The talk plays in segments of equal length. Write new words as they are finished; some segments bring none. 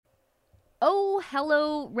Oh,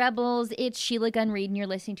 hello, Rebels. It's Sheila Gunn Reid, and you're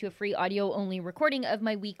listening to a free audio-only recording of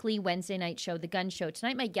my weekly Wednesday night show, The Gun Show.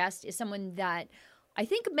 Tonight, my guest is someone that I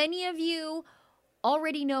think many of you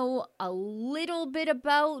already know a little bit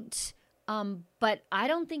about, but I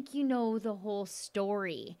don't think you know the whole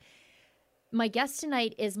story. My guest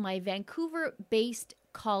tonight is my Vancouver-based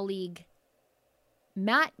colleague,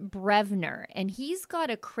 Matt Brevner, and he's got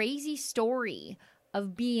a crazy story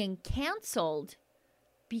of being canceled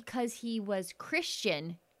because he was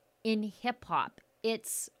Christian in hip hop.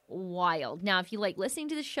 It's wild. Now, if you like listening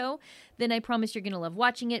to the show, then I promise you're going to love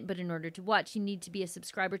watching it. But in order to watch, you need to be a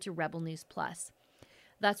subscriber to Rebel News Plus.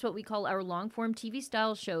 That's what we call our long-form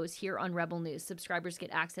TV-style shows here on Rebel News. Subscribers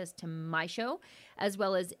get access to my show, as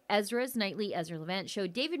well as Ezra's nightly Ezra Levant show,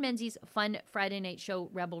 David Menzies' fun Friday night show,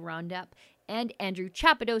 Rebel Roundup, and Andrew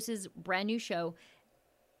Chapados' brand new show,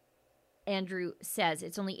 Andrew Says.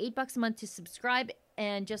 It's only $8 a month to subscribe.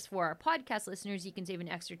 And just for our podcast listeners, you can save an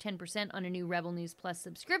extra 10% on a new Rebel News Plus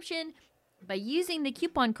subscription by using the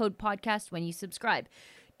coupon code podcast when you subscribe.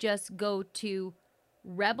 Just go to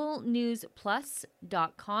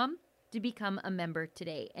rebelnewsplus.com to become a member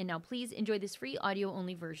today. And now please enjoy this free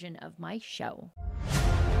audio-only version of my show.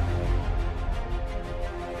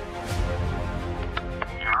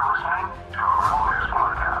 You're listening to a Rebel News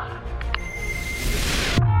podcast.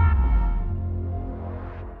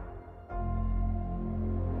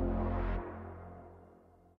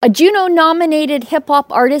 A Juno-nominated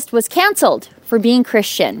hip-hop artist was canceled for being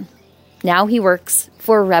Christian. Now he works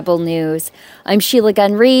for Rebel News. I'm Sheila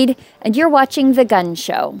Gunn Reid, and you're watching The Gun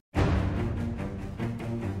Show.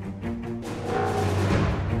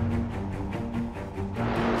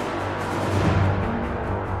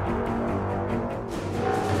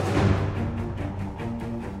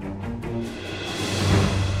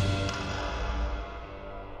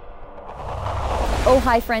 Oh,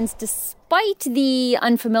 hi, friends. Despite the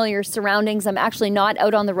unfamiliar surroundings, I'm actually not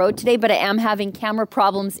out on the road today, but I am having camera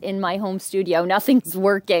problems in my home studio. Nothing's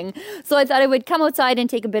working. So I thought I would come outside and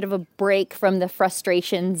take a bit of a break from the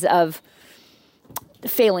frustrations of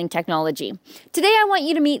failing technology. Today, I want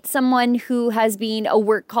you to meet someone who has been a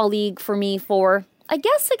work colleague for me for, I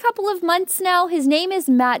guess, a couple of months now. His name is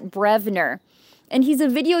Matt Brevner, and he's a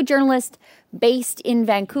video journalist based in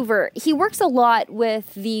Vancouver. He works a lot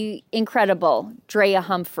with the incredible Drea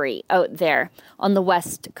Humphrey out there on the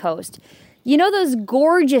West Coast. You know those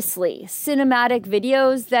gorgeously cinematic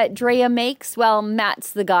videos that Drea makes? Well,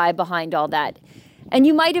 Matt's the guy behind all that. And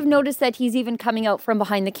you might have noticed that he's even coming out from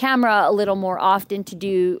behind the camera a little more often to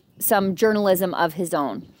do some journalism of his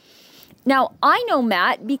own. Now, I know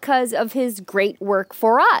Matt because of his great work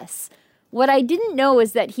for us. What I didn't know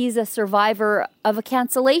is that he's a survivor of a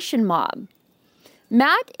cancellation mob.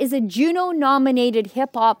 Matt is a Juno-nominated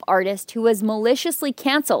hip-hop artist who was maliciously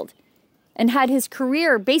canceled and had his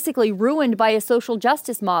career basically ruined by a social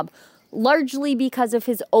justice mob, largely because of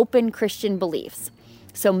his open Christian beliefs.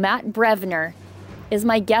 So Matt Brevner is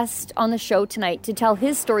my guest on the show tonight to tell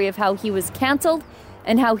his story of how he was canceled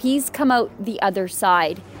and how he's come out the other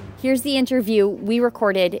side. Here's the interview we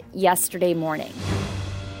recorded yesterday morning.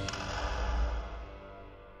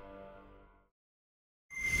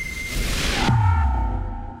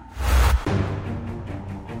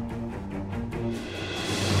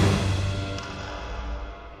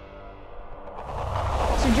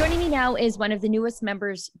 Joining me now is one of the newest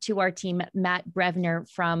members to our team, Matt Brevner,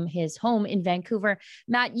 from his home in Vancouver.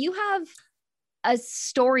 Matt, you have a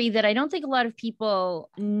story that I don't think a lot of people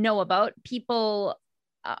know about. People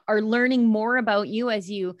are learning more about you as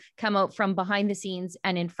you come out from behind the scenes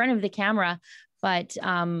and in front of the camera. But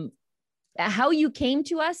how you came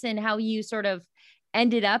to us and how you sort of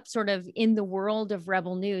ended up sort of in the world of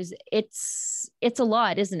Rebel News, it's a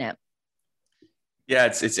lot, isn't it? Yeah,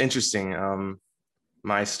 it's interesting.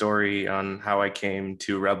 My story on how I came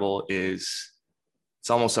to Rebel it's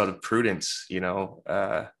almost out of prudence, you know.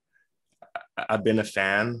 I've been a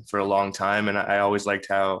fan for a long time, and I always liked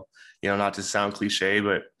how, you know, not to sound cliche,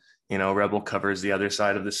 but, you know, Rebel covers the other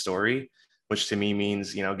side of the story, which to me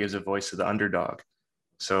means, you know, gives a voice to the underdog.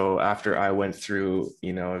 So after I went through,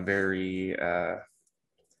 you know, a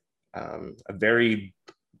very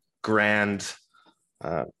grand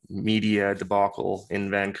media debacle in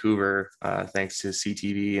Vancouver, thanks to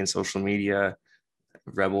CTV and social media,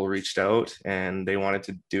 Rebel reached out and they wanted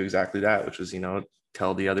to do exactly that, which was, you know,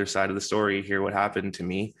 tell the other side of the story, hear what happened to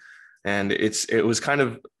me. And it was kind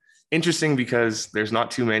of interesting because there's not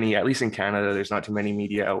too many, at least in Canada, there's not too many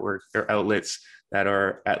media outlets that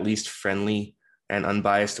are at least friendly and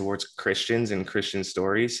unbiased towards Christians and Christian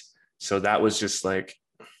stories. So that was just like,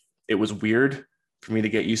 it was weird for me to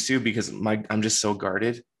get used to because I'm just so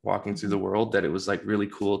guarded walking through the world, that it was like really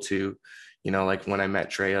cool to, like when I met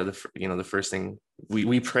Drea, the first thing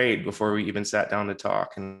we prayed before we even sat down to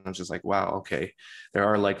talk. And I was just like, wow, okay, there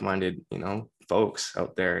are like-minded, folks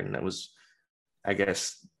out there. And that was, I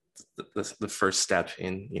guess, the first step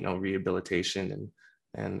in, rehabilitation.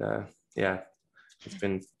 And yeah, it's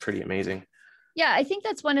been pretty amazing. Yeah, I think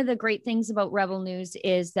that's one of the great things about Rebel News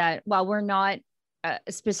is that while we're not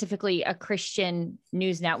specifically a Christian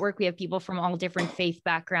news network, we have people from all different faith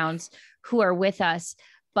backgrounds who are with us.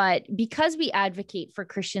 But because we advocate for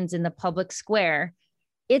Christians in the public square,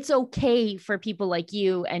 it's okay for people like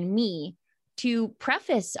you and me to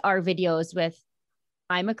preface our videos with,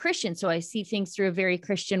 I'm a Christian, so I see things through a very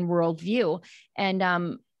Christian worldview.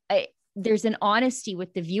 And there's an honesty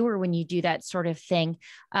with the viewer when you do that sort of thing.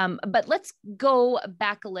 But let's go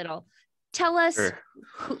back a little. Tell us, Sure.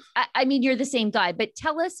 I mean, you're the same guy, but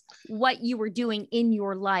tell us what you were doing in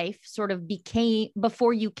your life sort of became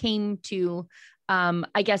before you came to,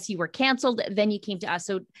 I guess you were canceled, then you came to us.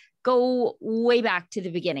 So go way back to the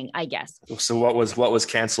beginning, I guess. So what was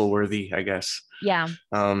cancel worthy, I guess? Yeah.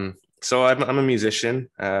 So I'm a musician.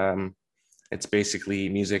 It's basically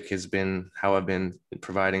music has been how I've been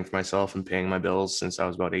providing for myself and paying my bills since I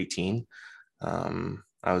was about 18.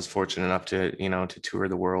 I was fortunate enough to, to tour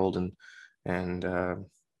the world and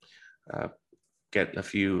get a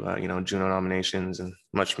few, Juno nominations and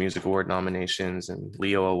Much Music Award nominations and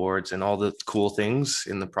Leo Awards and all the cool things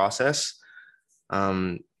in the process.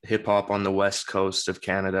 Hip hop on the West Coast of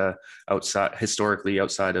Canada, historically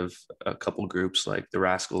outside of a couple groups like the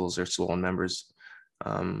Rascals or Swollen Members.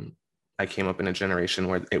 I came up in a generation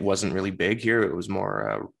where it wasn't really big here. It was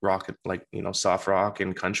more rock, like, soft rock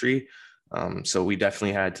and country. So we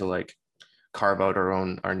definitely had to like carve out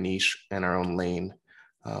our niche and our own lane.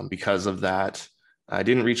 Because of that, I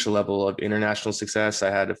didn't reach the level of international success.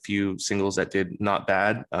 I had a few singles that did not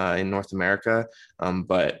bad in North America.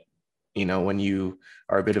 But when you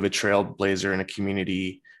are a bit of a trailblazer in a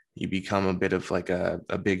community, you become a bit of like a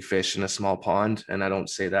big fish in a small pond. And I don't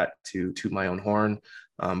say that to toot my own horn,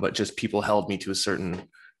 but just people held me to a certain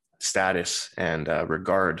status and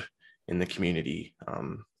regard in the community.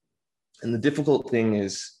 And the difficult thing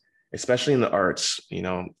is, especially in the arts,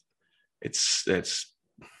 it's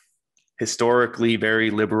historically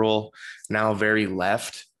very liberal, now very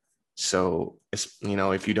left. So,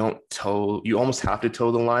 if you don't you almost have to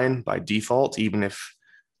toe the line by default, even if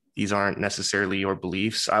these aren't necessarily your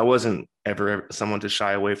beliefs. I wasn't ever someone to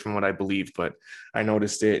shy away from what I believe, but I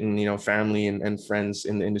noticed it in, family and friends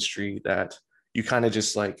in the industry that you kind of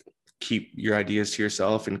just like keep your ideas to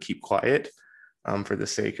yourself and keep quiet for the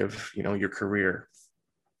sake of, your career.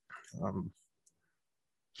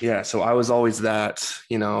 So I was always that,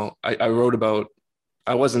 I wrote about,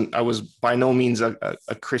 I was by no means a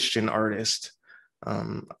Christian artist.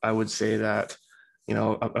 I would say that,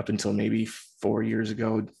 up until maybe 4 years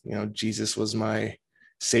ago, Jesus was my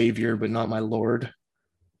savior, but not my Lord.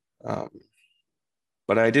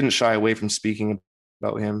 But I didn't shy away from speaking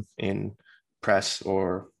about him in press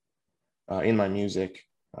or in my music.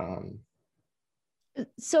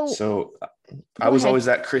 So I was always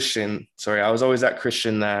that Christian. Sorry, I was always that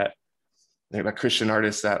Christian that a Christian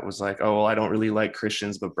artist that was like, oh, well, I don't really like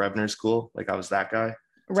Christians, but Brevner's cool. Like I was that guy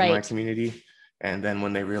in my community. And then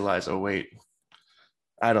when they realize, oh, wait,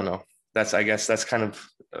 I don't know. I guess that's kind of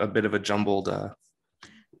a bit of a jumbled,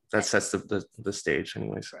 that sets the stage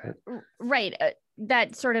anyways. Right.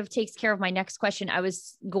 That sort of takes care of my next question. I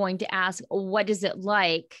was going to ask, what is it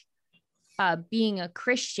like being a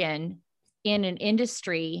Christian in an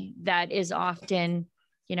industry that is often,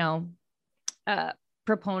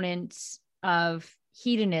 proponents of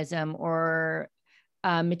hedonism or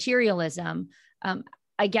materialism?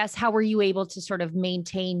 I guess, how were you able to sort of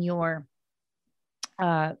maintain your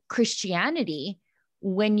Christianity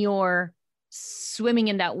when you're swimming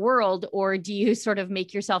in that world, or do you sort of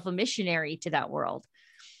make yourself a missionary to that world?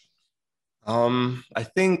 I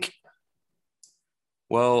think,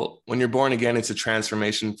 well, when you're born again, it's a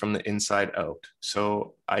transformation from the inside out.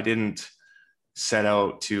 So I didn't set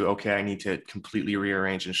out to, okay, I need to completely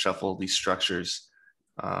rearrange and shuffle these structures.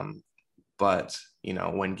 But,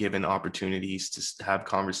 when given opportunities to have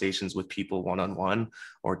conversations with people one-on-one,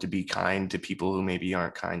 or to be kind to people who maybe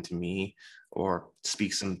aren't kind to me, or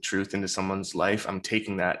speak some truth into someone's life, I'm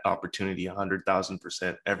taking that opportunity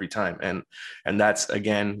 100,000% every time. And that's,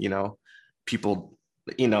 again, people,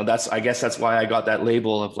 I guess that's why I got that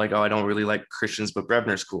label of like, oh, I don't really like Christians, but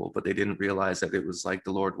Brevner's cool. But they didn't realize that it was like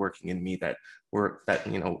the Lord working in me,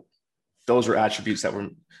 those were attributes that were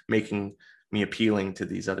making me appealing to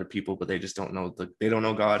these other people, but they just don't know they don't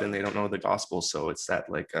know God and they don't know the gospel. So it's that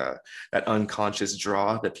like that unconscious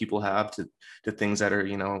draw that people have to things that are,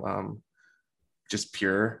 just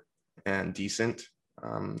pure and decent,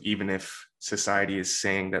 even if society is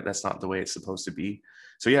saying that that's not the way it's supposed to be.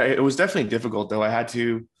 So yeah, it was definitely difficult though. I had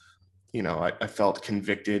to, I felt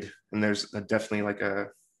convicted, and there's definitely like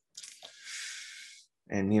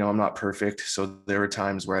and I'm not perfect, so there were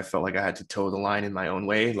times where I felt like I had to toe the line in my own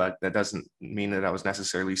way. Like that doesn't mean that I was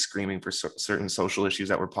necessarily screaming for certain social issues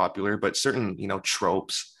that were popular, but certain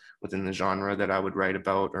tropes within the genre that I would write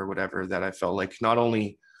about or whatever, that I felt like not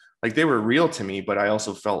only like they were real to me, but I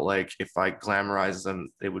also felt like if I glamorized them,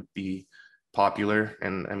 they would be popular.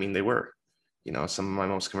 And I mean, they were. Some of my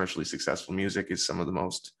most commercially successful music is some of the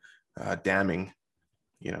most damning,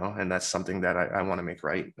 and that's something that I want to make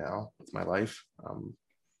right now with my life.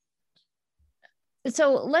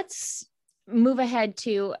 So let's move ahead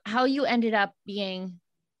to how you ended up being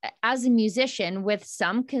as a musician with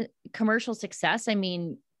some commercial success. I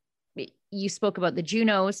mean, you spoke about the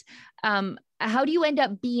Junos. How do you end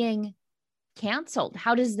up being canceled?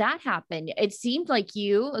 How does that happen? It seemed like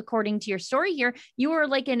you, according to your story here, you were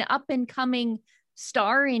like an up and coming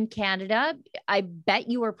star in Canada. I bet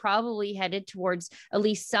you were probably headed towards at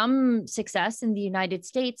least some success in the United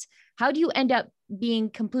States. How do you end up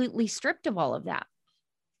being completely stripped of all of that?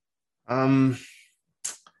 I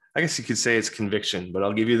guess you could say it's conviction, but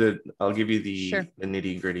I'll give you the Sure. the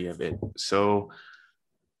nitty gritty of it. So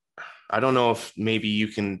I don't know if maybe you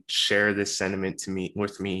can share this sentiment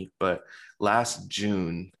with me, but last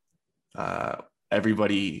June,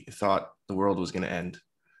 everybody thought the world was going to end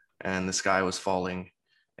and the sky was falling,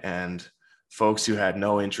 and folks who had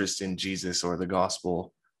no interest in Jesus or the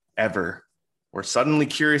gospel ever were suddenly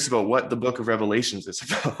curious about what the book of Revelations is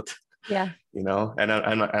about. Yeah. And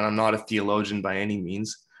I'm not a theologian by any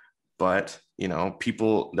means, but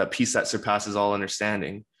people, that peace that surpasses all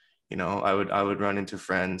understanding, I would run into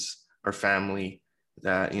friends or family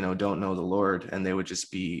that don't know the Lord, and they would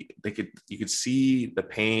just be, you could see the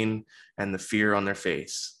pain and the fear on their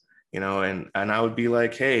face, and I would be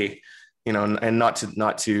like, hey, and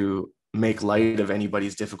not to make light of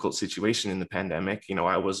anybody's difficult situation in the pandemic.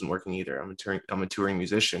 I wasn't working either. I'm a touring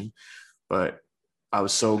musician, but I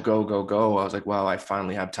was so go, go, go. I was like, wow, I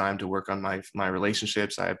finally have time to work on my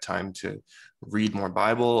relationships. I have time to read more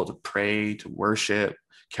Bible, to pray, to worship,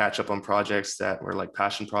 catch up on projects that were like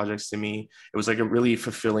passion projects to me. It was like a really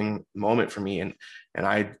fulfilling moment for me. And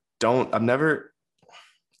I've never,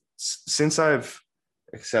 since I've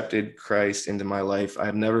accepted Christ into my life,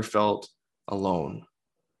 I've never felt alone.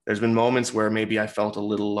 There's been moments where maybe I felt a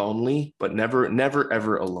little lonely, but never,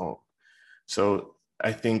 ever alone. So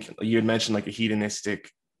I think you had mentioned like a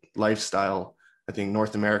hedonistic lifestyle. I think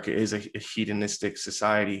North America is a hedonistic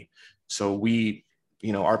society. So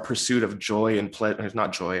our pursuit of joy and pleasure,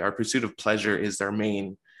 not joy, our pursuit of pleasure is our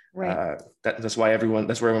main, Right. that's where everyone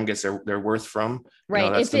gets their worth from.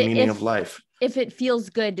 Right. That's the meaning of life. If it feels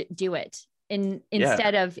good, do it.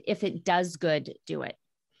 Instead of if it does good, do it.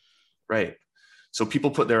 Right. So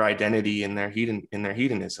people put their identity in their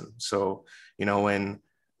hedonism. So,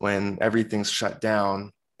 when everything's shut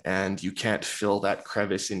down and you can't fill that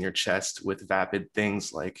crevice in your chest with vapid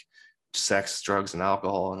things like sex, drugs, and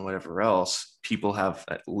alcohol and whatever else, people have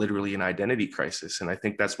literally an identity crisis. And I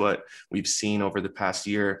think that's what we've seen over the past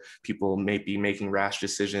year. People may be making rash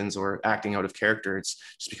decisions or acting out of character. It's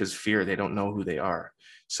just because of fear. They don't know who they are.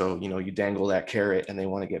 So, you dangle that carrot and they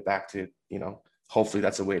want to get back to, hopefully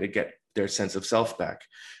that's a way to get their sense of self back.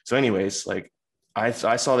 So anyways, like I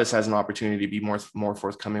saw this as an opportunity to be more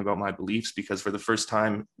forthcoming about my beliefs, because for the first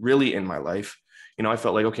time really in my life, I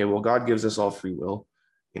felt like, okay, well, God gives us all free will.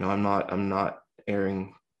 I'm not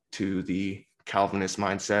erring to the Calvinist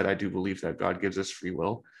mindset. I do believe that God gives us free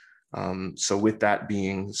will. So with that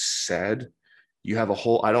being said, you have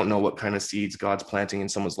I don't know what kind of seeds God's planting in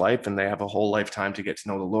someone's life, and they have a whole lifetime to get to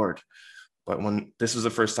know the Lord. But when this was the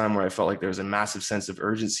first time where I felt like there was a massive sense of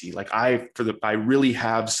urgency, like I really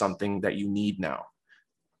have something that you need now,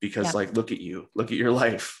 because like, look at your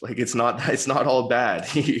life. Like it's not all bad,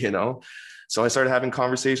 So I started having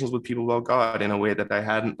conversations with people about God in a way that I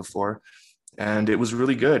hadn't before. And it was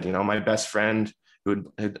really good. My best friend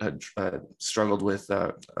who had struggled with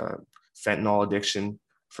fentanyl addiction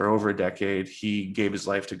for over a decade, he gave his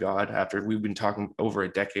life to God after we've been talking over a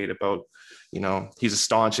decade about, he's a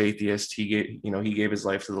staunch atheist. He gave his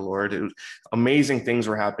life to the Lord. Amazing things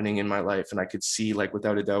were happening in my life. And I could see, like,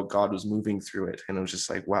 without a doubt, God was moving through it. And it was just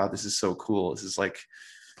like, wow, this is so cool. This is like,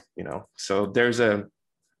 so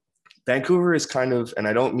Vancouver is kind of, and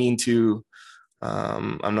I don't mean to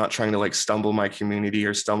I'm not trying to like stumble my community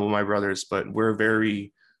or stumble my brothers, but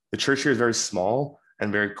the church here is very small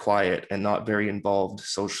and very quiet and not very involved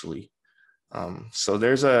socially. So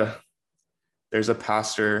there's a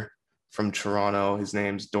pastor from Toronto. His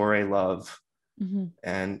name's Dore Love. Mm-hmm.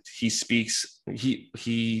 And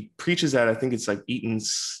he preaches at, I think it's like Eaton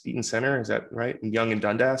Center. Is that right? Yonge and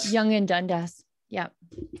Dundas. Yonge and Dundas. Yeah.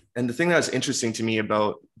 And the thing that's interesting to me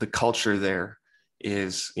about the culture there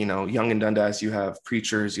is, you know, Yonge and Dundas, you have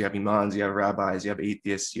preachers, you have imams, you have rabbis, you have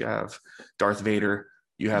atheists, you have Darth Vader,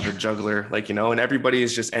 you have a juggler, like, you know, and everybody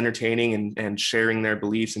is just entertaining and sharing their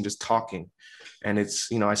beliefs and just talking. And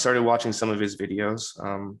it's, you know, I started watching some of his videos,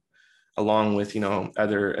 along with, you know,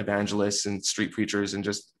 other evangelists and street preachers and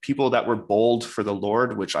just people that were bold for the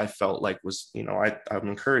Lord, which I felt like was, you know, I'm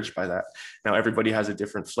encouraged by that. Now, everybody has a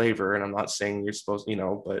different flavor, and I'm not saying you're supposed, you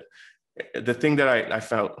know, but the thing that I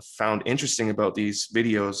found interesting about these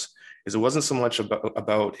videos is it wasn't so much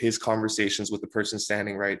about his conversations with the person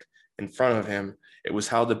standing right in front of him. It was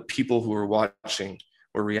how the people who were watching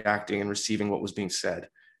were reacting and receiving what was being said.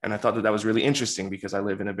 And I thought that was really interesting because I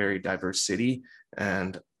live in a very diverse city,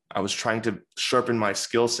 and I was trying to sharpen my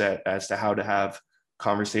skill set as to how to have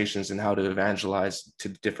conversations and how to evangelize to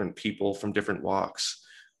different people from different walks.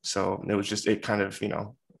 So it was just, it kind of, you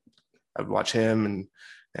know, I would watch him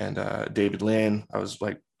and David Lynn. I was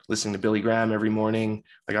like listening to Billy Graham every morning.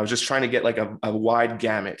 Like I was just trying to get like a wide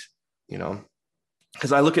gamut, you know,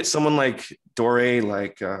 because I look at someone like Dore,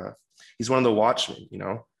 like he's one of the watchmen, you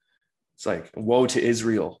know. It's like, woe to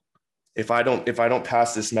Israel. If I don't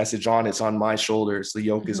pass this message on, it's on my shoulders. The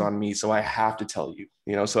yoke is on me. So I have to tell you,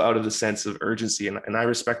 you know, so out of the sense of urgency. And I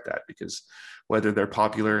respect that, because whether they're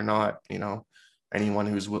popular or not, you know, anyone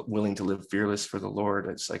who's willing to live fearless for the Lord,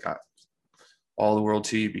 it's like all the world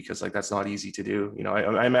to you, because like, that's not easy to do. You know,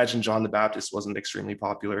 I imagine John the Baptist wasn't extremely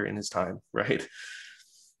popular in his time, right?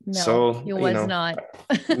 No, so he was not.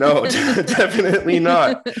 No, definitely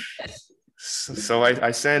not. So I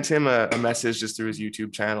sent him a message just through his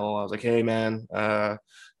YouTube channel. I was like, hey man,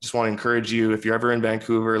 just want to encourage you. If you're ever in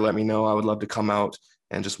Vancouver, let me know. I would love to come out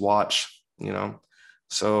and just watch, you know?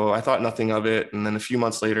 So I thought nothing of it. And then a few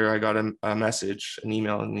months later, I got a message, an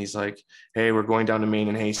email, and he's like, hey, we're going down to Main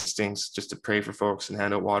and Hastings just to pray for folks and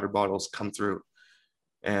hand out water bottles. Come through.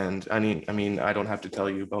 And I mean, I don't have to tell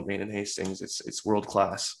you about Main and Hastings. It's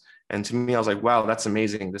world-class. And to me, I was like, wow, that's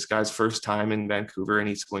amazing. This guy's first time in Vancouver and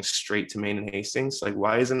he's going straight to Main and Hastings. Like,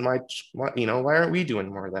 why aren't we doing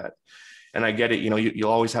more of that? And I get it. You know, you'll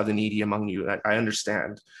always have the needy among you. I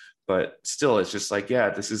understand, but still, it's just like,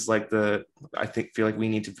 yeah, this is like feel like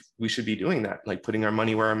we should be doing that. Like putting our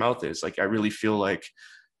money where our mouth is. Like, I really feel like,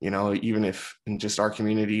 you know, even if in just our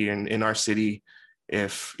community and in our city,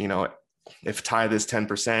 if tithe is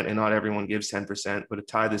 10% and not everyone gives 10%, but if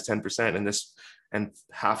tithe is 10% and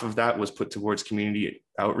half of that was put towards community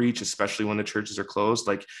outreach, especially when the churches are closed,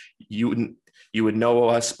 like you would know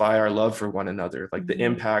us by our love for one another. Like the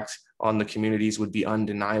impact on the communities would be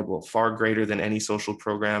undeniable, far greater than any social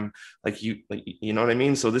program. You know what I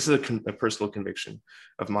mean? So this is a personal conviction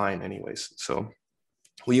of mine anyways. So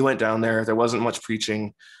we went down there. There wasn't much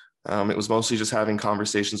preaching. It was mostly just having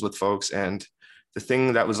conversations with folks. And the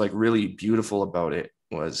thing that was like really beautiful about it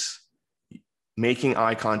was making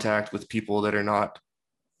eye contact with people that are not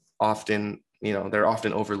often, you know, they're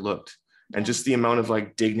often overlooked. And just the amount of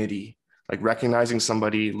like dignity, like recognizing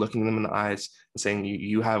somebody, looking them in the eyes and saying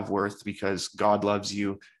you have worth because God loves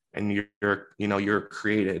you and you're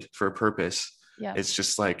created for a purpose. Yeah. It's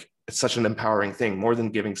just like, it's such an empowering thing, more than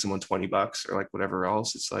giving someone $20 or like whatever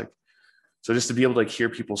else. It's like, so just to be able to like hear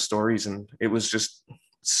people's stories, and it was just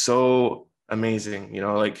so amazing, you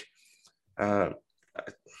know, like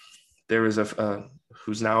there was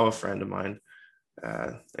who's now a friend of mine,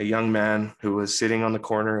 a young man who was sitting on the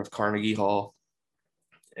corner of Carnegie Hall,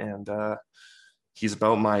 and he's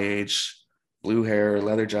about my age, blue hair,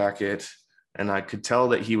 leather jacket, and I could tell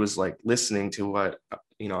that he was like listening to what,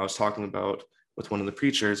 you know, I was talking about with one of the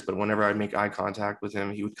preachers, but whenever I'd make eye contact with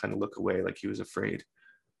him, he would kind of look away like he was afraid.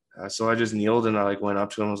 So I just kneeled and I like went up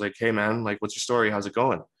to him. I was like, hey man, like, what's your story? How's it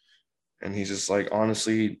going? And he's just like,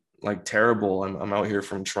 honestly, like terrible. I'm out here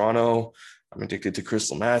from Toronto. I'm addicted to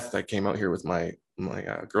crystal meth. I came out here with my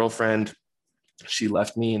girlfriend. She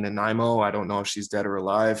left me in Nanaimo. I don't know if she's dead or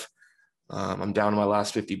alive. I'm down to my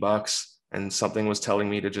last $50, and something was telling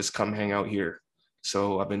me to just come hang out here.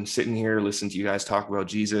 So I've been sitting here listening to you guys talk about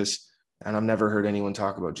Jesus, and I've never heard anyone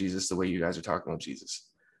talk about Jesus the way you guys are talking about Jesus.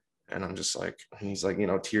 And I'm just like, he's like, you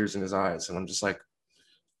know, tears in his eyes. And I'm just like,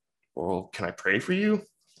 well, can I pray for you?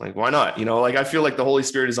 Like, why not? You know, like, I feel like the Holy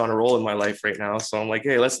Spirit is on a roll in my life right now. So I'm like,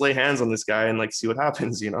 hey, let's lay hands on this guy and like see what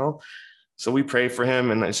happens, you know? So we pray for him,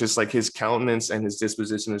 and it's just like his countenance and his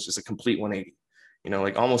disposition is just a complete 180,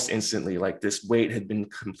 like almost instantly, like this weight had been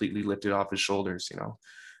completely lifted off his shoulders.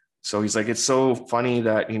 So he's like, it's so funny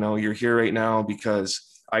that, you're here right now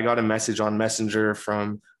because I got a message on Messenger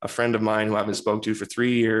from a friend of mine who I haven't spoke to for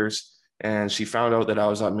 3 years. And she found out that I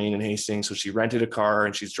was at Main and Hastings. So she rented a car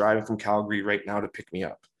and she's driving from Calgary right now to pick me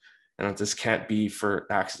up. And this can't be for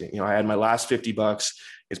accident. I had my last $50.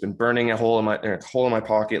 It's been burning a hole in my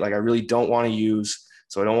pocket. Like I really don't want to use,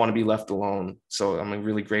 so I don't want to be left alone. So I'm like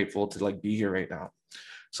really grateful to like be here right now.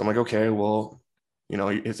 So I'm like, okay, well,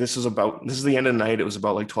 if this is the end of the night, it was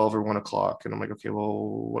about like 12 or 1 o'clock. And I'm like, okay, well,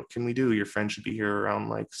 what can we do? Your friend should be here around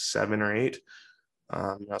like 7 or 8.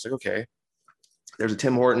 I was like, okay, there's a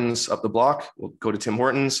Tim Hortons up the block. We'll go to Tim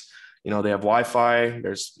Hortons. They have Wi-Fi.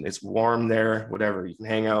 It's warm there, whatever. You can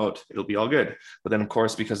hang out. It'll be all good. But then of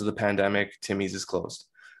course, because of the pandemic, Timmy's is closed.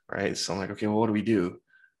 Right. So I'm like, okay, well, what do we do?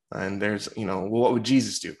 And there's, well, what would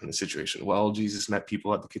Jesus do in the situation? Well, Jesus met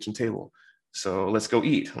people at the kitchen table. So let's go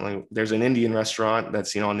eat. I'm like, there's an Indian restaurant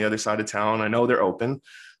that's, on the other side of town. I know they're open.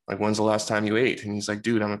 Like, when's the last time you ate? And he's like,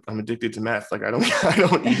 dude, I'm addicted to meth. Like, I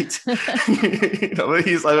don't eat.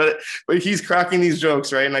 But he's cracking these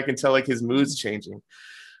jokes, right? And I can tell like his mood's changing.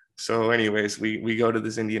 So anyways, we go to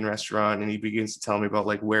this Indian restaurant and he begins to tell me about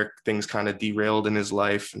like where things kind of derailed in his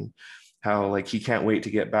life and how like he can't wait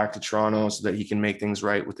to get back to Toronto so that he can make things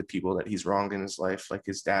right with the people that he's wronged in his life, like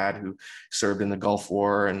his dad who served in the Gulf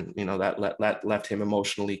War, and that left him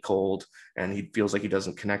emotionally cold, and he feels like he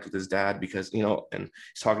doesn't connect with his dad because and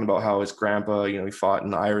he's talking about how his grandpa he fought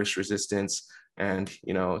in the Irish resistance, and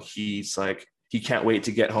he's like he can't wait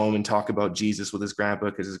to get home and talk about Jesus with his grandpa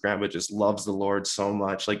because his grandpa just loves the Lord so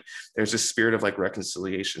much. Like there's this spirit of like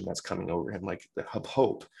reconciliation that's coming over him, like the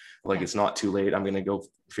hope, like it's not too late. I'm going to go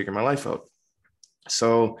figure my life out.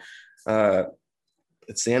 So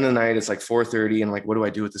it's the end of the night. It's like 4:30 and like, what do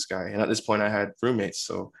I do with this guy? And at this point I had roommates.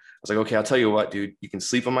 So I was like, okay, I'll tell you what, dude, you can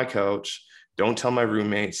sleep on my couch. Don't tell my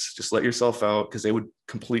roommates, just let yourself out, because they would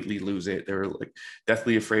completely lose it. They were like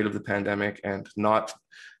deathly afraid of the pandemic and not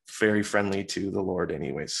very friendly to the Lord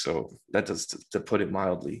anyways. So that does to put it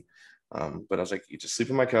mildly. But I was like, you just sleep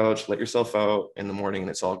on my couch, let yourself out in the morning and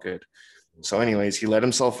it's all good. So anyways, he let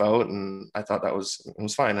himself out and I thought it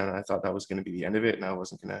was fine. And I thought that was going to be the end of it. And I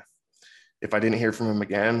wasn't going to, if I didn't hear from him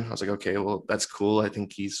again, I was like, okay, well, that's cool. I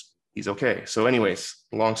think he's okay. So anyways,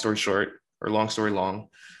 long story short, or long story long,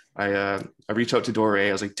 I reached out to Dore.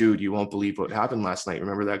 I was like, dude, you won't believe what happened last night.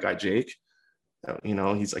 Remember that guy, Jake?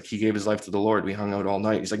 He's like, he gave his life to the Lord. We hung out all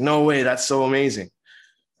night. He's like, no way, that's so amazing.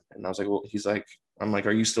 And I was like, well, I'm like,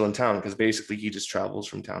 are you still in town? Because basically he just travels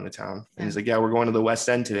from town to town. And he's like, yeah, we're going to the West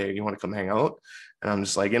End today. You want to come hang out? And I'm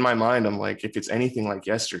just like, in my mind, I'm like, if it's anything like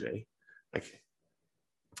yesterday, like,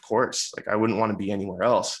 of course, like I wouldn't want to be anywhere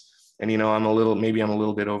else. And, I'm a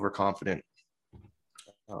little bit overconfident.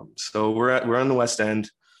 So we're on the West End,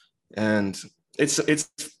 and it's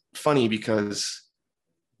funny because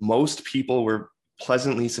most people were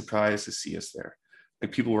pleasantly surprised to see us there.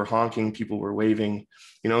 Like people were honking, people were waving,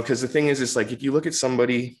 because the thing is, it's like, if you look at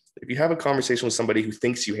somebody, if you have a conversation with somebody who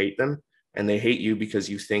thinks you hate them and they hate you because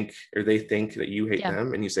you think, or they think that you hate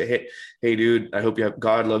them, and you say, hey, dude, I hope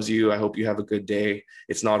God loves you. I hope you have a good day.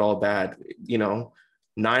 It's not all bad.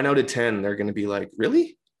 9 out of 10, they're going to be like,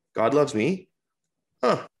 really? God loves me?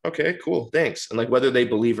 Huh. Okay, cool. Thanks. And like, whether they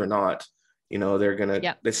believe or not, they're going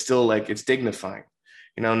to, it's still like, it's dignifying.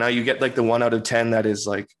 Now you get like the 1 out of 10 that is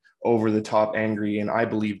like over the top angry. And I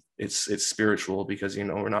believe it's spiritual because,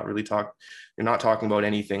 we're not really you're not talking about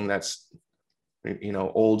anything that's,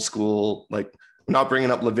 old school, like I'm not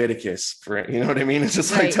bringing up Leviticus for, you know what I mean? It's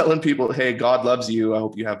just like telling people, hey, God loves you. I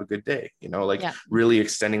hope you have a good day, really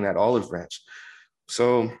extending that olive branch.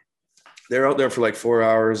 So they're out there for like 4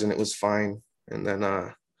 hours and it was fine. And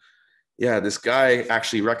then, this guy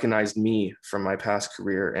actually recognized me from my past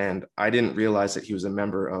career, and I didn't realize that he was a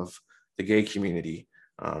member of the gay community.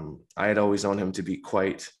 I had always known him to be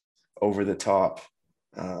quite over the top,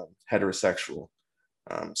 heterosexual.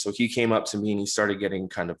 So he came up to me and he started getting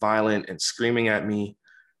kind of violent and screaming at me,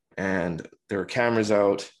 and there were cameras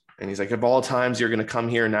out, and he's like, of all times, you're going to come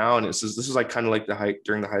here now. And this is like kind of like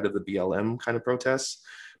during the height of the BLM kind of protests,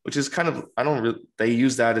 which is kind of, they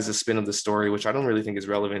use that as a spin of the story, which I don't really think is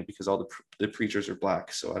relevant because all the preachers are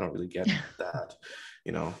Black. So I don't really get that,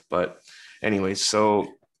 but anyways,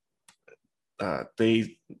 so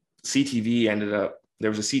CTV ended up, there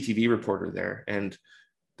was a CTV reporter there, and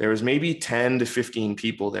there was maybe 10 to 15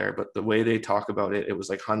 people there, but the way they talk about it, it was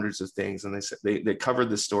like hundreds of things. And they said they covered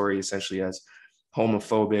the story essentially as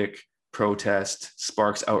homophobic protest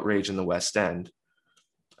sparks outrage in the West End.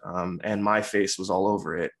 And my face was all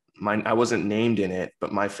over it. I wasn't named in it,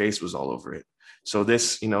 but my face was all over it. So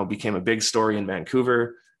this, you know, became a big story in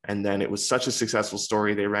Vancouver. And then it was such a successful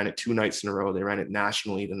story. They ran it 2 nights in a row. They ran it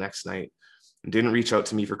nationally the next night and didn't reach out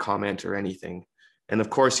to me for comment or anything. And of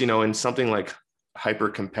course, you know, in something like hyper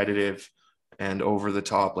competitive and over the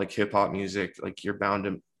top, like hip hop music, like you're bound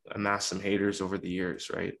to amass some haters over the years,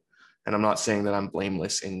 right? And I'm not saying that I'm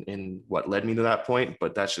blameless in what led me to that point,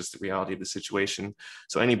 but that's just the reality of the situation.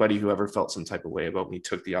 So anybody who ever felt some type of way about me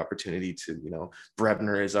took the opportunity to, you know,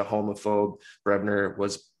 Brebner is a homophobe. Brebner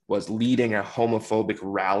was leading a homophobic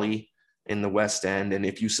rally in the West End. And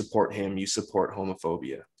if you support him, you support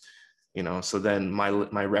homophobia. You know, so then my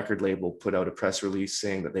record label put out a press release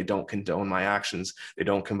saying that they don't condone my actions. They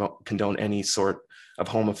don't condone any sort of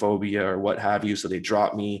homophobia or what have you. So they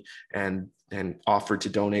dropped me and offered to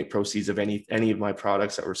donate proceeds of any of my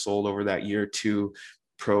products that were sold over that year to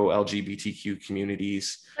pro LGBTQ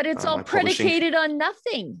communities. But it's all predicated on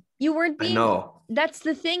nothing. You weren't being, I know. That's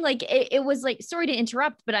the thing. Like it was like, sorry to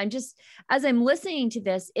interrupt, but I'm just, as I'm listening to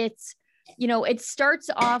this, it's, you know, it starts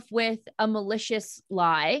off with a malicious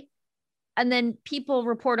lie, and then people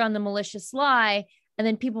report on the malicious lie, and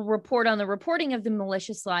then people report on the reporting of the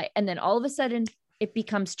malicious lie. And then all of a sudden it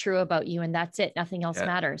becomes true about you, and that's it. Nothing else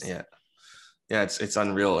matters. Yeah. It's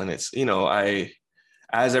unreal. And it's, you know,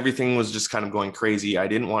 as everything was just kind of going crazy, I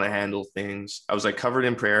didn't want to handle things. I was like covered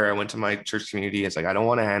in prayer. I went to my church community. It's like, I don't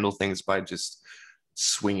want to handle things by just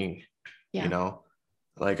swinging, you know,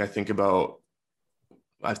 like I think about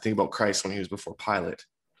Christ when he was before Pilate,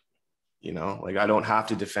 you know, like I don't have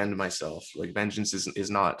to defend myself. Like vengeance is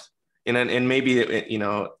not, and maybe it, you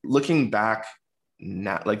know, looking back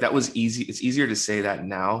now, like that was easy. It's easier to say that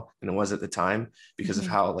now than it was at the time because of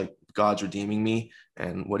how like God's redeeming me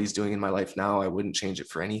and what he's doing in my life now. I wouldn't change it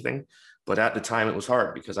for anything. But at the time it was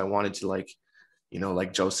hard because I wanted to, like, you know,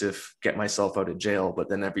 like Joseph, get myself out of jail. But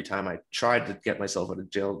then every time I tried to get myself out of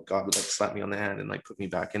jail, God would like slap me on the hand and like put me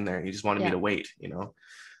back in there. He just wanted me to wait, you know?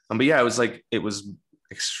 But yeah, it was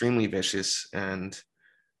extremely vicious. And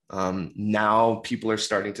now people are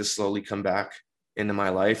starting to slowly come back into my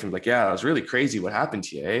life and like, yeah, it was really crazy what happened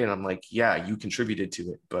to you, eh? And I'm like, yeah, you contributed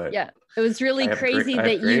to it. But yeah, it was really crazy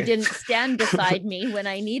that you didn't stand beside me when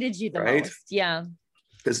I needed you the most. Yeah.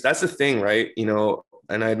 Because that's the thing, right? You know,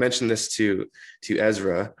 and I had mentioned this to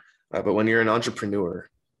Ezra, but when you're an entrepreneur,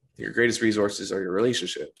 your greatest resources are your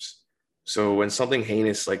relationships. So when something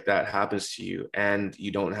heinous like that happens to you and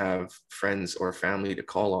you don't have friends or family to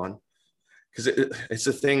call on, because it's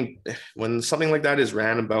a thing when something like that is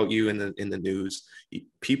ran about you in the news,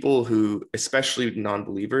 people who, especially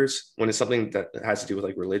non-believers, when it's something that has to do with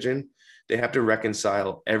like religion, they have to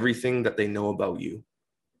reconcile everything that they know about you,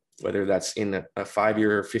 whether that's in a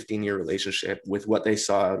 5-year or 15-year relationship, with what they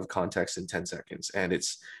saw out of context in 10 seconds. And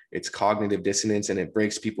it's cognitive dissonance, and it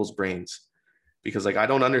breaks people's brains because like I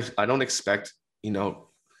don't expect, you know,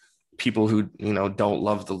 people who, you know, don't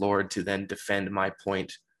love the Lord to then defend my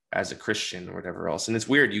point as a Christian or whatever else. And it's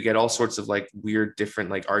weird. You get all sorts of like weird, different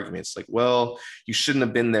like arguments like, well, you shouldn't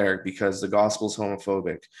have been there because the gospel's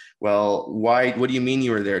homophobic. Well, why, what do you mean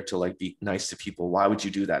you were there to like be nice to people? Why would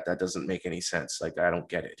you do that? That doesn't make any sense. Like, I don't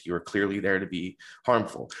get it. You were clearly there to be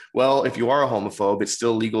harmful. Well, if you are a homophobe, it's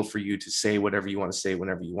still legal for you to say whatever you want to say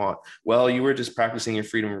whenever you want. Well, you were just practicing your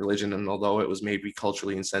freedom of religion. And although it was maybe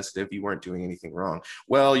culturally insensitive, you weren't doing anything wrong.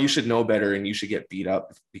 Well, you should know better and you should get beat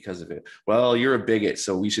up because of it. Well, you're a bigot,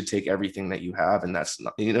 so we should take everything that you have. And that's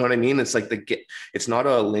not, you know what I mean? It's like it's not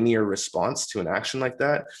a linear response to an action like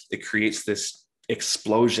that. It creates this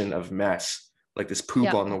explosion of mess, like this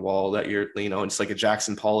poop on the wall that you're, you know, it's like a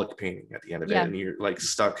Jackson Pollock painting at the end of it. And you're like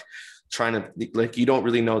stuck trying to, like, you don't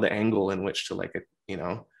really know the angle in which to, like, you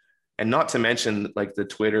know, and not to mention like the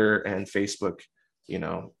Twitter and Facebook, you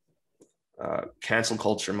know, cancel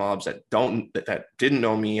culture mobs that didn't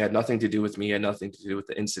know me, had nothing to do with me, had nothing to do with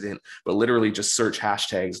the incident, but literally just search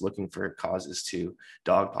hashtags looking for causes to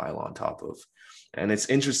dogpile on top of. And it's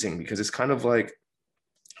interesting because it's kind of like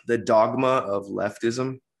the dogma of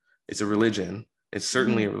leftism. It's a religion. It's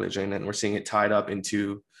certainly a religion, and we're seeing it tied up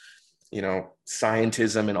into, you know,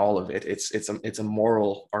 scientism and all of it. It's a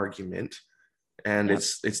moral argument, and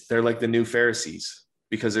it's they're like the new Pharisees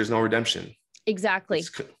because there's no redemption. Exactly.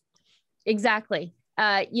 Exactly.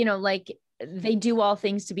 You know, like they do all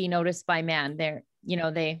things to be noticed by man. They're, you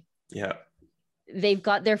know, they've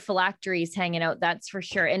got their phylacteries hanging out. That's for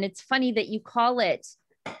sure. And it's funny that you call it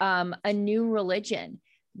a new religion,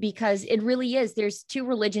 because it really is. There's two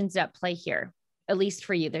religions at play here, at least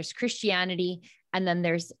for you. There's Christianity, and then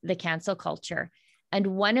there's the cancel culture. And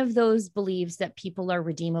one of those believes that people are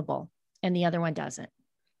redeemable and the other one doesn't.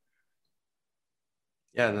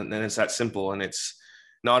 Yeah. And then it's that simple. And it's,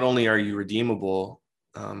 not only are you redeemable,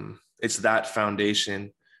 it's that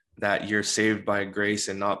foundation that you're saved by grace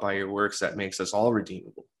and not by your works that makes us all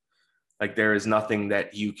redeemable. Like there is nothing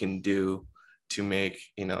that you can do to make,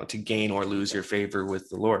 to gain or lose your favor with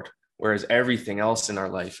the Lord. Whereas everything else in our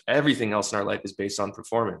life is based on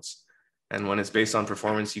performance. And when it's based on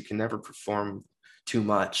performance, you can never perform too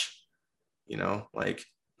much,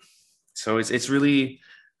 so it's really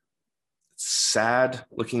sad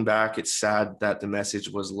looking back. It's sad that the message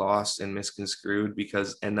was lost and misconstrued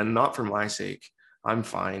and then not for my sake. I'm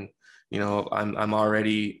fine. I'm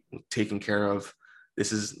already taken care of.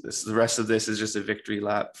 The rest of this is just a victory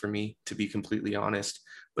lap for me, to be completely honest.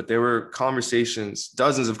 But there were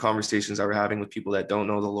dozens of conversations I were having with people that don't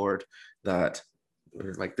know the Lord that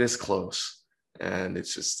were like this close. And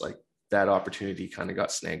it's just like that opportunity kind of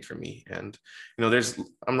got snagged for me. And,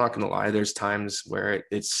 I'm not going to lie, there's times where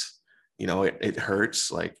it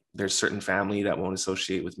hurts. Like there's certain family that won't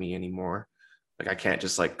associate with me anymore. Like I can't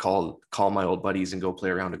just like call my old buddies and go play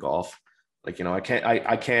around a golf. Like,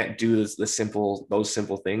 I can't do those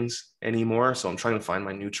simple things anymore. So I'm trying to find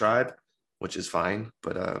my new tribe, which is fine.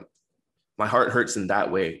 But my heart hurts in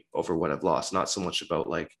that way over what I've lost, not so much about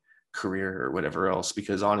like career or whatever else,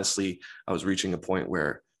 because honestly, I was reaching a point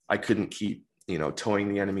where I couldn't keep, towing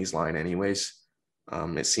the enemy's line anyways.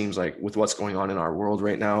 It seems like with what's going on in our world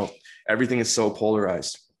right now, everything is so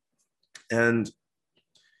polarized. And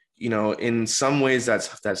in some ways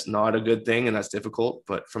that's not a good thing and that's difficult,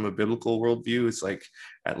 but from a biblical worldview, it's like,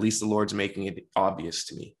 at least the Lord's making it obvious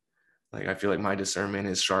to me. Like, I feel like my discernment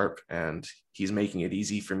is sharp and he's making it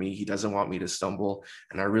easy for me. He doesn't want me to stumble.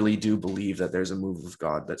 And I really do believe that there's a move of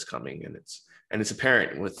God that's coming, and it's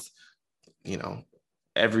apparent with,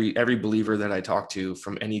 every believer that I talk to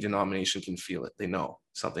from any denomination can feel it. They know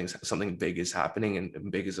something big is happening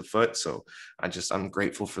and big is afoot. So I'm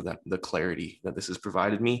grateful for the clarity that this has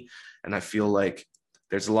provided me. And I feel like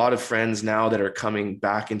there's a lot of friends now that are coming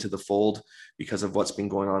back into the fold because of what's been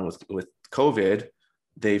going on with COVID.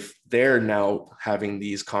 They're now having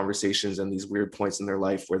these conversations and these weird points in their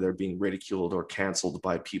life where they're being ridiculed or canceled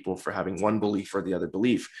by people for having one belief or the other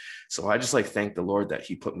belief. So I just thank the Lord that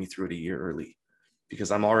he put me through it a year early,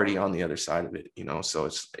 because I'm already on the other side of it, so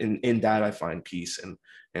it's in that I find peace, and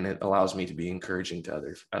it allows me to be encouraging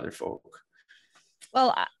to other folk.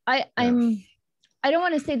 Well, I don't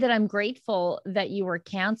want to say that I'm grateful that you were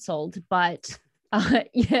canceled, but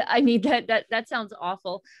yeah, I mean, that sounds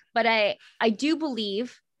awful, but I do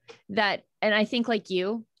believe that, and I think like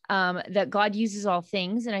you, that God uses all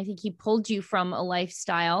things. And I think he pulled you from a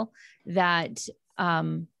lifestyle that,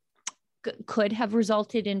 could have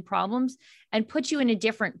resulted in problems and put you in a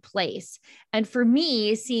different place. And for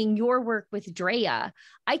me, seeing your work with Drea,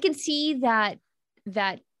 I can see that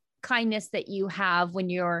kindness that you have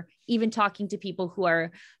when you're even talking to people who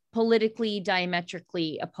are politically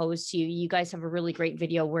diametrically opposed to you. You guys have a really great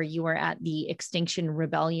video where you were at the Extinction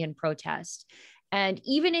Rebellion protest. And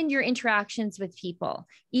even in your interactions with people,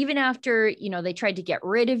 even after, they tried to get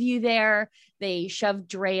rid of you there, they shoved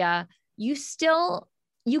Drea,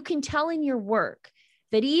 you can tell in your work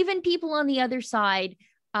that even people on the other side,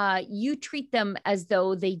 you treat them as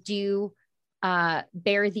though they do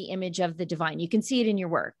bear the image of the divine. You can see it in your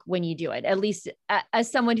work when you do it. At least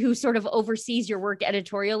as someone who sort of oversees your work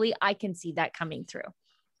editorially, I can see that coming through.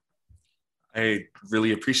 I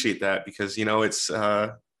really appreciate that, because,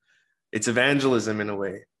 it's evangelism in a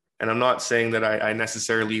way. And I'm not saying that I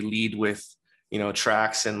necessarily lead with,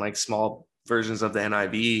 tracts and like small versions of the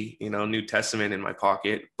NIV, New Testament in my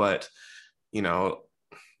pocket, but,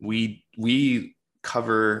 we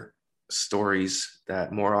cover stories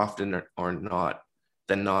that more often or not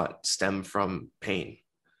than not stem from pain.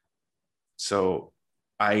 So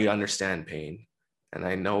I understand pain and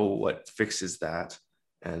I know what fixes that.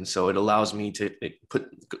 And so it allows me to put,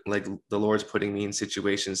 like, the Lord's putting me in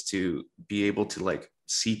situations to be able to like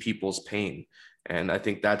see people's pain. And I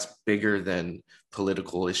think that's bigger than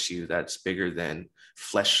political issue. That's bigger than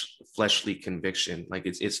fleshly conviction. Like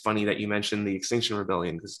it's funny that you mentioned the Extinction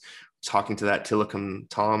Rebellion, because talking to that Tillicum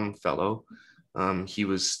Tom fellow, he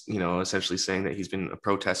was, essentially saying that he's been a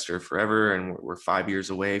protester forever, and we're 5 years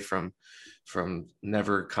away from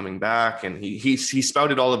never coming back. And he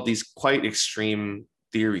spouted all of these quite extreme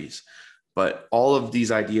theories, but all of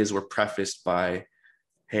these ideas were prefaced by,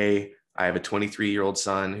 hey, I have a 23-year-old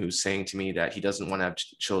son who's saying to me that he doesn't want to have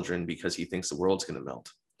children because he thinks the world's going to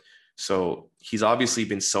melt. So he's obviously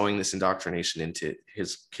been sowing this indoctrination into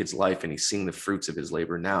his kid's life, and he's seeing the fruits of his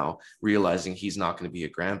labor now, realizing he's not going to be a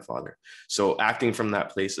grandfather. So acting from that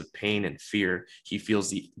place of pain and fear, he feels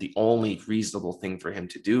the only reasonable thing for him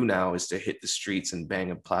to do now is to hit the streets and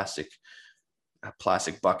bang a plastic a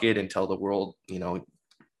plastic bucket and tell the world,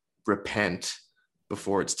 repent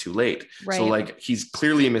before it's too late. Right. So like, he's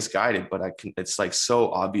clearly misguided, but it's like so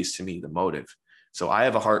obvious to me, the motive. So I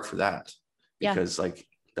have a heart for that, because like,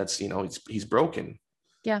 that's, he's broken.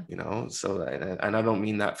 Yeah. So, and I don't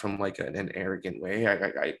mean that from like an arrogant way.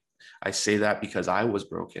 I say that because I was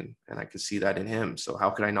broken and I could see that in him. So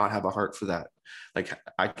how could I not have a heart for that? Like,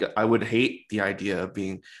 I would hate the idea of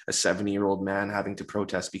being a 70-year-old man having to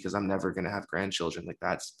protest because I'm never going to have grandchildren. Like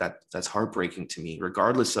that's heartbreaking to me,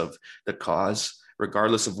 regardless of the cause,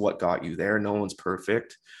 regardless of what got you there. No one's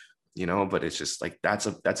perfect, but it's just like, that's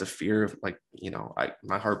a fear of like,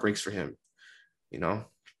 my heart breaks for him,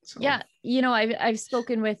 So. Yeah. I've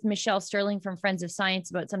spoken with Michelle Sterling from Friends of Science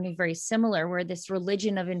about something very similar, where this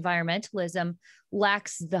religion of environmentalism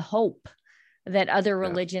lacks the hope that other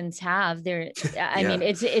religions have. I mean,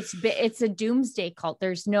 it's a doomsday cult.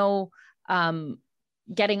 There's no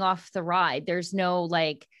getting off the ride. There's no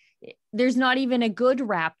there's not even a good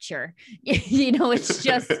rapture. It's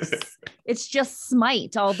just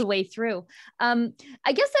smite all the way through. I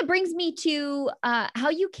guess that brings me to how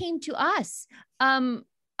you came to us.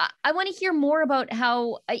 I want to hear more about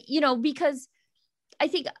how, because I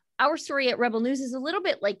think our story at Rebel News is a little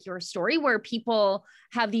bit like your story, where people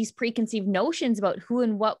have these preconceived notions about who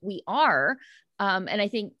and what we are. And I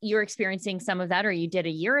think you're experiencing some of that, or you did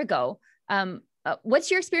a year ago.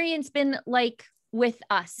 What's your experience been like with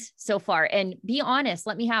us so far? And be honest,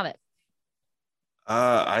 let me have it.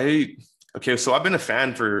 Okay, so I've been a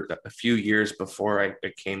fan for a few years before I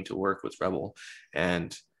came to work with Rebel,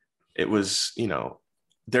 and it was,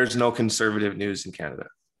 there's no conservative news in Canada,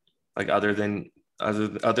 like other than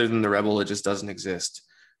the Rebel, it just doesn't exist.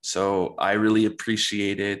 So I really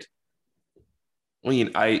appreciated.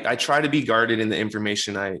 I try to be guarded in the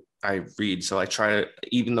information I read. So I try to,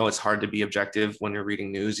 even though it's hard to be objective when you're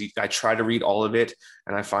reading news, I try to read all of it,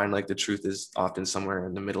 and I find like the truth is often somewhere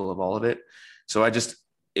in the middle of all of it. So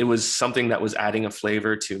it was something that was adding a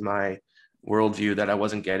flavor to my worldview that I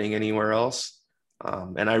wasn't getting anywhere else.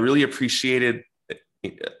 And I really appreciated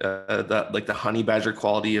the honey badger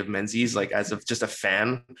quality of Menzies, like as of just a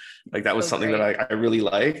fan, like that was something great that I really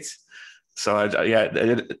liked. So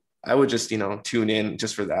I would just, tune in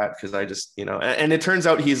just for that. Cause I just, and it turns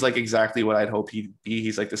out he's like exactly what I'd hope he'd be.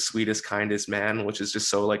 He's like the sweetest, kindest man, which is just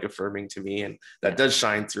so like affirming to me. And that does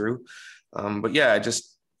shine through. But yeah,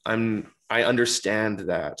 I understand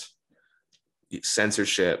that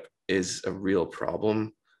censorship is a real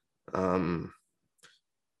problem.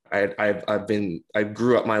 I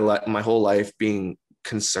grew up my whole life being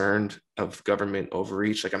concerned of government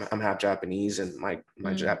overreach. Like I'm half Japanese, and my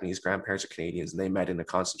Japanese grandparents are Canadians, and they met in a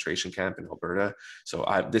concentration camp in Alberta. So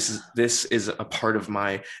this is a part of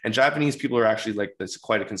and Japanese people are actually like, it's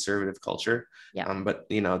quite a conservative culture. Yeah. But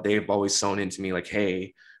they've always sewn into me like,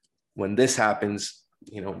 hey, when this happens,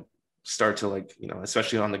 start to like,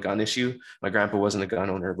 especially on the gun issue. My grandpa wasn't a gun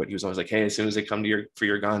owner, but he was always like, hey, as soon as they come for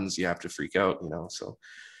your guns, you have to freak out, so.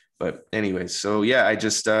 But anyways, so yeah, I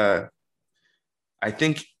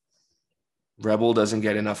think Rebel doesn't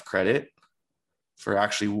get enough credit for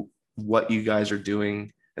actually what you guys are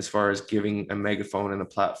doing as far as giving a megaphone and a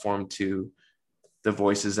platform to the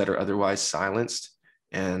voices that are otherwise silenced.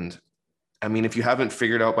 And I mean, if you haven't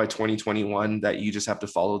figured out by 2021 that you just have to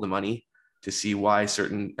follow the money to see why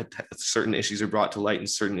certain issues are brought to light and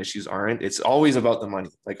certain issues aren't, it's always about the money,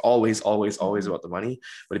 like always about the money.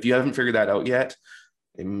 But if you haven't figured that out yet,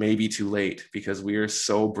 it may be too late, because we are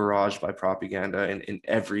so barraged by propaganda. And in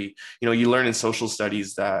every, you learn in social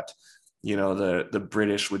studies that, the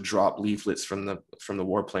British would drop leaflets from the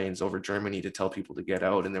warplanes over Germany to tell people to get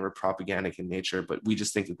out, and they were propagandic in nature. But we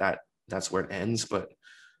just think that's where it ends. But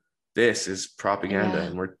this is propaganda,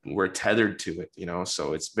 and we're tethered to it,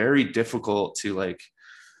 so it's very difficult to like,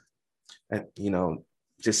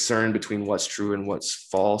 discern between what's true and what's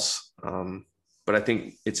false. But I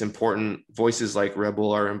think it's important. Voices like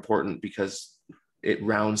Rebel are important because it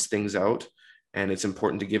rounds things out, and it's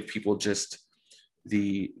important to give people just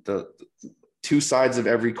the two sides of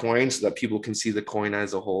every coin so that people can see the coin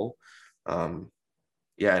as a whole. And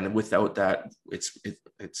without that, it's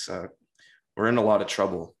we're in a lot of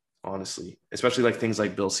trouble, honestly, especially like things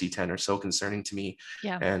like Bill C-10 are so concerning to me.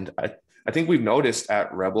 Yeah. And I think we've noticed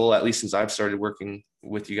at Rebel, at least since I've started working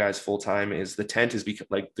with you guys full time, is the tent is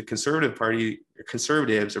like the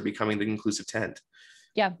conservatives are becoming the inclusive tent.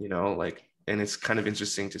 Yeah. And it's kind of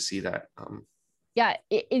interesting to see that.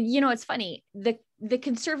 It's funny. The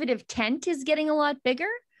conservative tent is getting a lot bigger.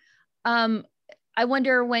 I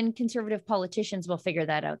wonder when conservative politicians will figure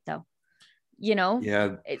that out, though.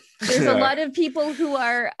 Yeah. There's a lot of people who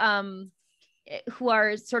are, who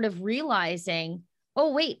are sort of realizing,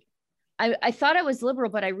 oh, wait, I thought I was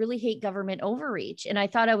liberal, but I really hate government overreach. And I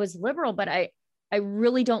thought I was liberal, but I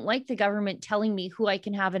really don't like the government telling me who I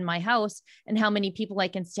can have in my house and how many people I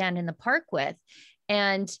can stand in the park with.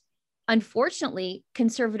 And unfortunately,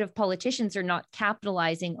 conservative politicians are not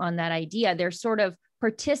capitalizing on that idea. They're sort of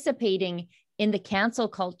participating in the cancel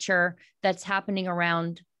culture that's happening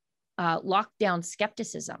around lockdown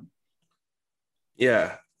skepticism.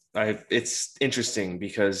 Yeah, it's interesting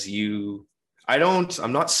because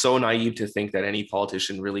I'm not so naive to think that any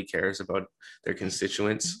politician really cares about their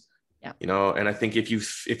constituents. Yeah. You know, and I think if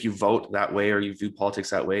you vote that way or you view politics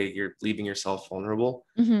that way, you're leaving yourself vulnerable.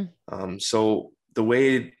 So the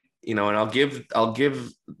way, you know, and I'll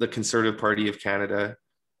give the Conservative Party of Canada,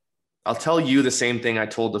 I'll tell you the same thing I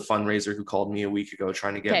told the fundraiser who called me a week ago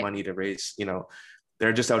trying to get money to raise, you know,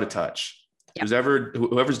 they're just out of touch. Yep.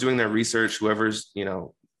 Whoever's doing their research, whoever's, you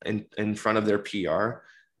know, in front of their PR,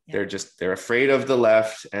 they're afraid of the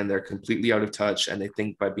left and they're completely out of touch. And they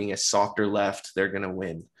think by being a softer left, they're going to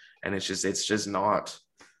win. And it's just not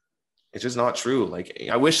true. Like,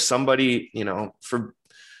 I wish somebody, you know, for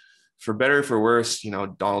better or for worse, you know,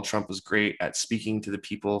 Donald Trump was great at speaking to the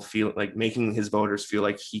people, feel like making his voters feel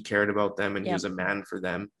like he cared about them and he was a man for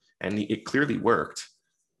them. And it clearly worked,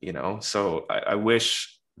 you know? So I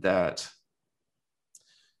wish that,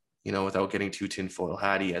 you know, without getting too tinfoil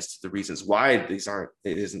hatty as to the reasons why it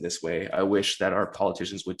isn't this way, I wish that our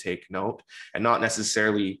politicians would take note and not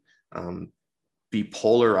necessarily be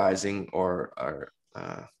polarizing or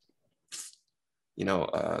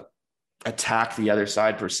attack the other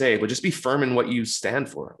side per se, but just be firm in what you stand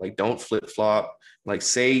for. Like, don't flip flop, like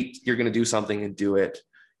say you're going to do something and do it,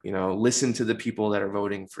 you know, listen to the people that are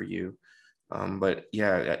voting for you. But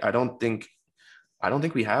yeah, I don't think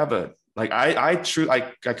we have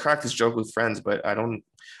I crack this joke with friends, but I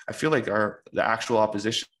feel like the actual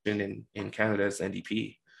opposition in Canada is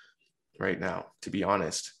NDP right now, to be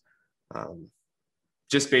honest.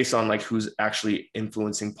 Just based on like who's actually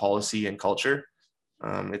influencing policy and culture.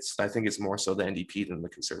 I think it's more so the NDP than the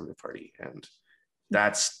Conservative Party. And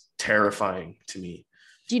that's terrifying to me.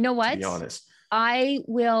 Do you know what? To be honest. I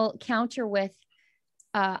will counter with,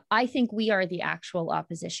 I think we are the actual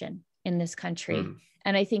opposition in this country.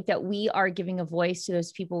 And I think that we are giving a voice to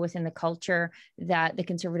those people within the culture that the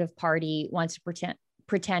Conservative Party wants to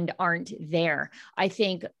pretend aren't there. I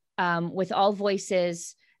think with all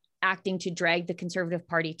voices acting to drag the Conservative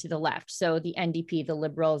Party to the left, so the NDP, the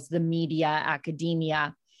Liberals, the media,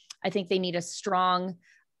 academia, I think they need a strong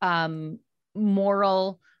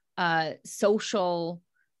moral, social,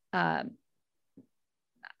 I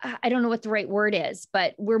don't know what the right word is,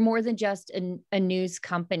 but we're more than just a news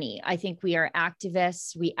company. I think we are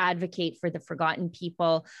activists. We advocate for the forgotten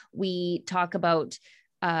people. We talk about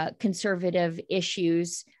conservative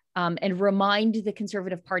issues and remind the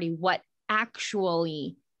Conservative Party what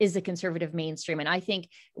actually is the conservative mainstream. And I think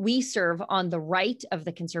we serve on the right of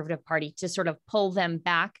the Conservative Party to sort of pull them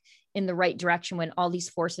back in the right direction when all these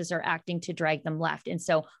forces are acting to drag them left. And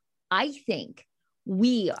so I think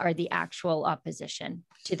we are the actual opposition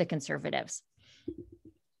to the Conservatives.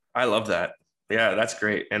 I love that. Yeah, that's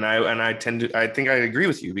great. And I think I agree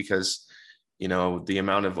with you because, you know, the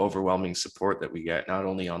amount of overwhelming support that we get, not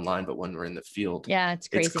only online, but when we're in the field. Yeah, it's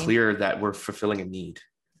crazy. It's clear that we're fulfilling a need.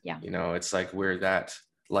 Yeah. You know, it's like we're that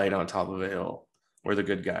light on top of a hill. We're the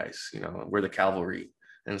good guys, you know, we're the cavalry.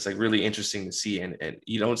 And it's like really interesting to see. And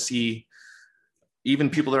you don't see even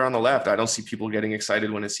people that are on the left. I don't see people getting excited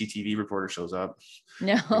when a CTV reporter shows up.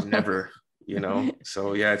 No, never, you know?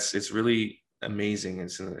 So yeah, it's really amazing.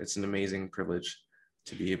 It's an amazing privilege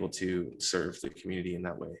to be able to serve the community in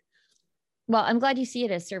that way. Well, I'm glad you see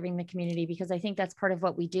it as serving the community, because I think that's part of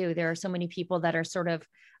what we do. There are so many people that are sort of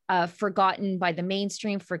forgotten by the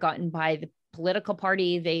mainstream, forgotten by the political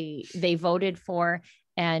party they voted for.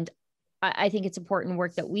 And I think it's important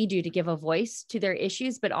work that we do to give a voice to their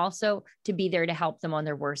issues, but also to be there to help them on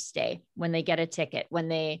their worst day, when they get a ticket, when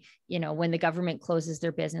when the government closes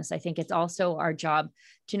their business. I think it's also our job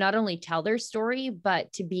to not only tell their story,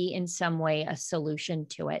 but to be in some way a solution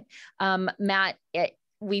to it. Matt,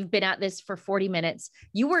 we've been at this for 40 minutes.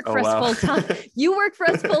 You work for us full time. You work for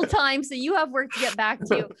us full time. So you have work to get back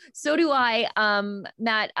to. So do I.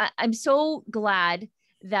 Matt, I'm so glad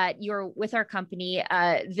that you're with our company.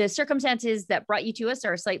 The circumstances that brought you to us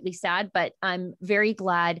are slightly sad, but I'm very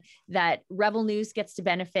glad that Rebel News gets to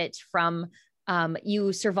benefit from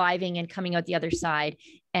you surviving and coming out the other side.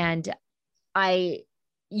 And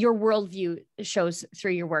your worldview shows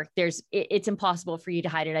through your work. It's impossible for you to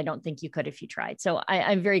hide it. I don't think you could if you tried. So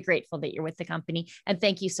I'm very grateful that you're with the company, and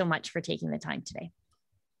thank you so much for taking the time today.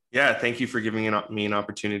 Yeah, thank you for giving me an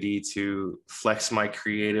opportunity to flex my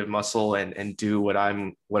creative muscle and do what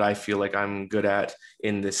I feel like I'm good at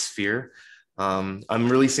in this sphere. I'm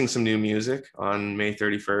releasing some new music on May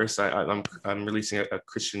 31st. I'm releasing a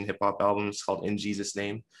Christian hip hop album. It's called In Jesus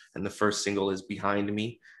Name, and the first single is Behind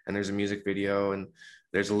Me. And there's a music video, and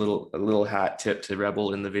there's a little hat tip to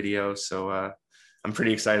Rebel in the video. So I'm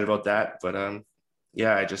pretty excited about that. But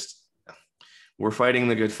yeah, we're fighting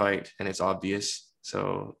the good fight, and it's obvious.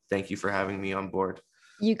 So thank you for having me on board.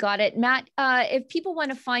 You got it. Matt, if people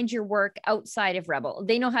want to find your work outside of Rebel,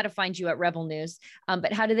 they know how to find you at Rebel News,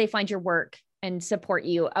 but how do they find your work and support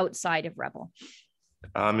you outside of Rebel?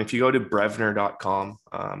 If you go to brevner.com,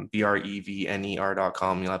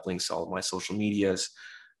 BREVNER.com, you'll have links to all of my social medias,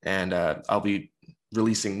 and I'll be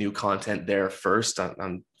releasing new content there first.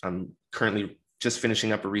 I'm currently just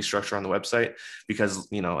finishing up a restructure on the website because,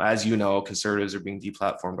 as you know, conservatives are being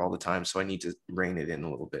deplatformed all the time. So I need to rein it in a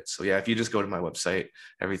little bit. So yeah, if you just go to my website,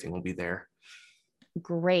 everything will be there.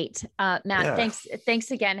 Great. Matt, Yeah. Thanks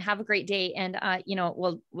again. Have a great day. And,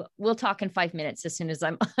 we'll talk in 5 minutes as soon as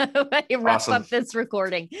I wrap Awesome. up this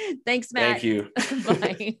recording. Thanks, Matt. Thank you.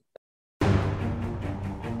 Bye.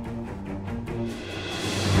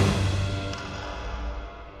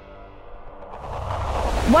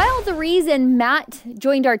 While the reason Matt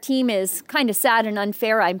joined our team is kind of sad and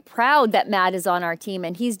unfair, I'm proud that Matt is on our team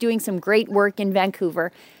and he's doing some great work in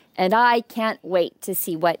Vancouver. And I can't wait to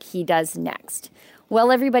see what he does next.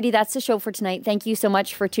 Well, everybody, that's the show for tonight. Thank you so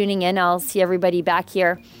much for tuning in. I'll see everybody back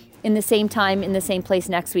here in the same time, in the same place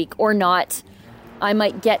next week, or not. I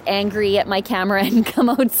might get angry at my camera and come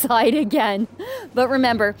outside again. But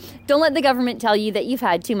remember, don't let the government tell you that you've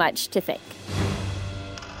had too much to think.